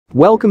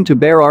Welcome to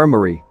Bear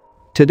Armory.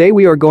 Today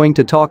we are going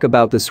to talk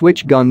about the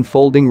switch gun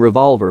folding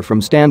revolver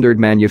from Standard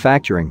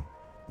Manufacturing.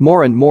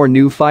 More and more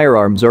new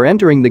firearms are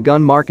entering the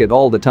gun market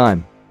all the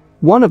time.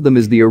 One of them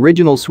is the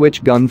original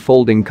switch gun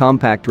folding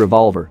compact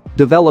revolver,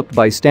 developed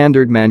by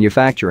Standard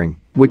Manufacturing,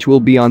 which will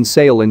be on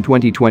sale in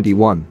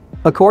 2021.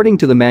 According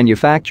to the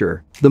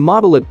manufacturer, the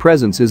model it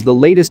presents is the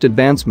latest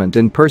advancement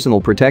in personal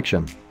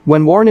protection.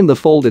 When worn in the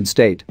folded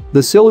state,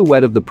 the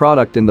silhouette of the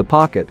product in the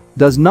pocket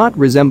does not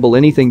resemble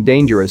anything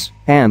dangerous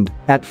and,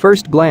 at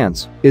first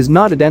glance, is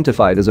not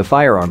identified as a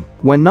firearm.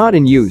 When not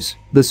in use,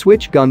 the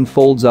switch gun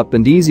folds up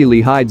and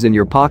easily hides in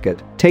your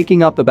pocket,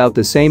 taking up about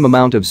the same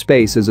amount of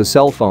space as a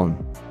cell phone.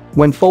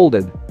 When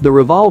folded, the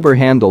revolver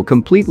handle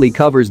completely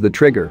covers the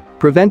trigger,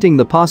 preventing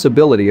the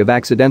possibility of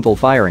accidental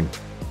firing.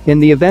 In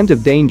the event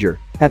of danger,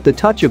 at the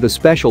touch of a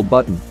special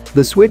button,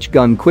 the switch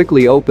gun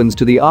quickly opens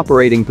to the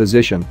operating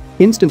position,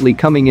 instantly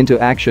coming into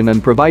action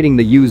and providing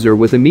the user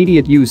with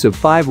immediate use of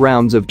 5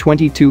 rounds of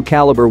 .22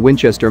 caliber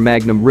Winchester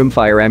Magnum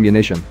rimfire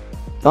ammunition.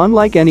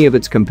 Unlike any of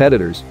its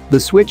competitors, the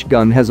switch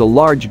gun has a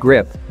large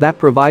grip that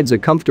provides a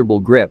comfortable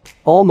grip,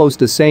 almost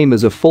the same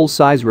as a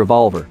full-size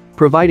revolver,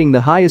 providing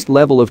the highest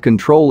level of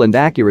control and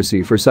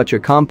accuracy for such a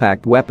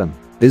compact weapon.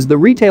 Is the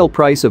retail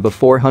price of a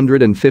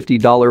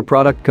 $450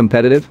 product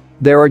competitive?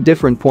 There are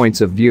different points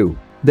of view.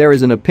 There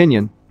is an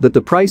opinion that the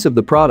price of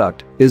the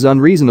product is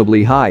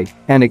unreasonably high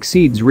and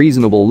exceeds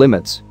reasonable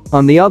limits.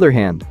 On the other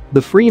hand,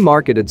 the free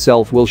market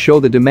itself will show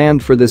the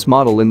demand for this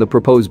model in the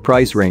proposed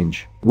price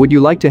range. Would you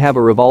like to have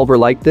a revolver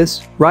like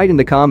this? Write in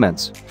the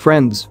comments,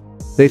 friends.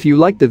 If you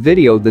liked the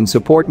video, then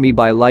support me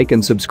by like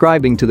and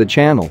subscribing to the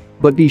channel,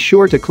 but be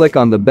sure to click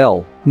on the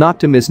bell not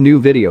to miss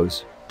new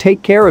videos.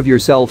 Take care of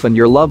yourself and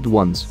your loved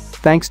ones.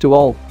 Thanks to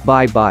all,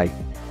 bye bye.